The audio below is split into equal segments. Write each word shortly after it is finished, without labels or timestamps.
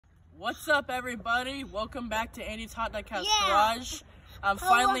What's up, everybody? Welcome back to Andy's Hot Dog House Garage. I'm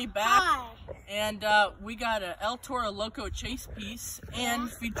finally back, and we got a El Toro Loco chase piece, and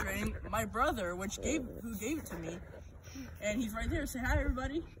featuring my brother, who gave it to me, and he's right there. Say hi,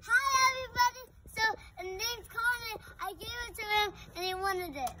 everybody. Hi, everybody. So, his name's Connor. I gave it to him, and he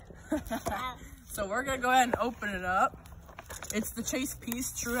wanted it. So we're gonna go ahead and open it up. It's the chase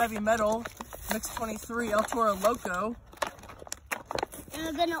piece, True Heavy Metal, Mix 23 El Toro Loco. And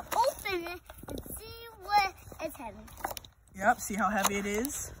we're gonna open it and see what it's heavy. Yep, see how heavy it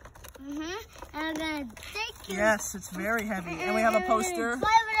is? And I'm gonna take it. Yes, it's very heavy. And we have a poster. Drive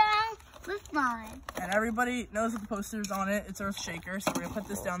it around with mine. And everybody knows that the poster's on it. It's Earth Shaker, so we're gonna put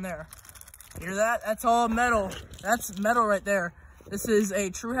this down there. Hear that? That's all metal. That's metal right there. This is a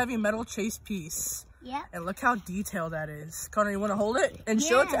True Heavy Metal chase piece. Yep. And look how detailed that is. Connor, you wanna hold it? And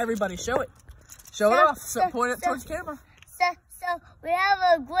show it to everybody. Show it. Show it off. So point it towards the camera. So we have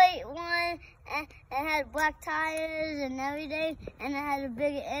a great one, and it has black tires and everything, and it has a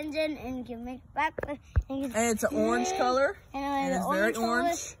big engine, and you can make backwards. And it's an orange color. And it's very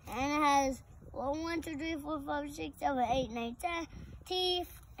orange. And it has 1, 2, 3, 4, 5, 6, 7, 8, 9, 10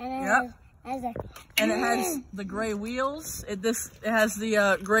 teeth. And it has the gray wheels. It has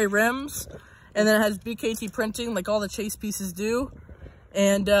the gray rims, and then it has BKT printing like all the chase pieces do.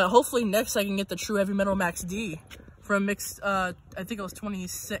 And hopefully next I can get the True Heavy Metal Max D. From Mix, I think it was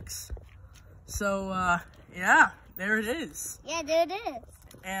 26. So, yeah, there it is. Yeah, there it is.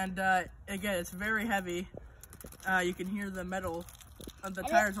 And, again, it's very heavy. You can hear the metal, the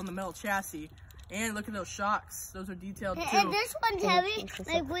tires on the metal chassis. And look at those shocks. Those are detailed, too. And this one's heavy,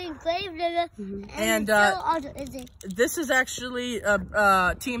 like we engraved it. And this is actually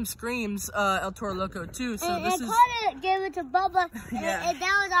Team Scream's El Toro Loco, too. So and this is... Connor gave it to Bubba, yeah. and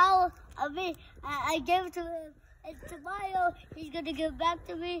that was all of me. I gave it to him. And tomorrow, he's going to give it back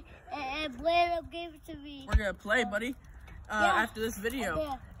to me, and Blair gave it to me. We're going to play, buddy, after this video.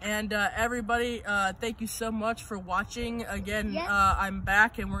 Yeah. And everybody, thank you so much for watching. Again, I'm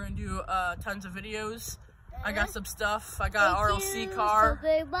back, and we're going to do tons of videos. I got some stuff. I got RLC car.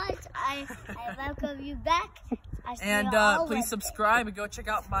 Thank you so very much. I welcome you back. And please subscribe and go check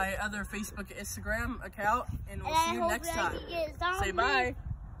out my other Facebook and Instagram account. And we'll see you next time. Say bye.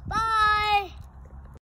 Bye.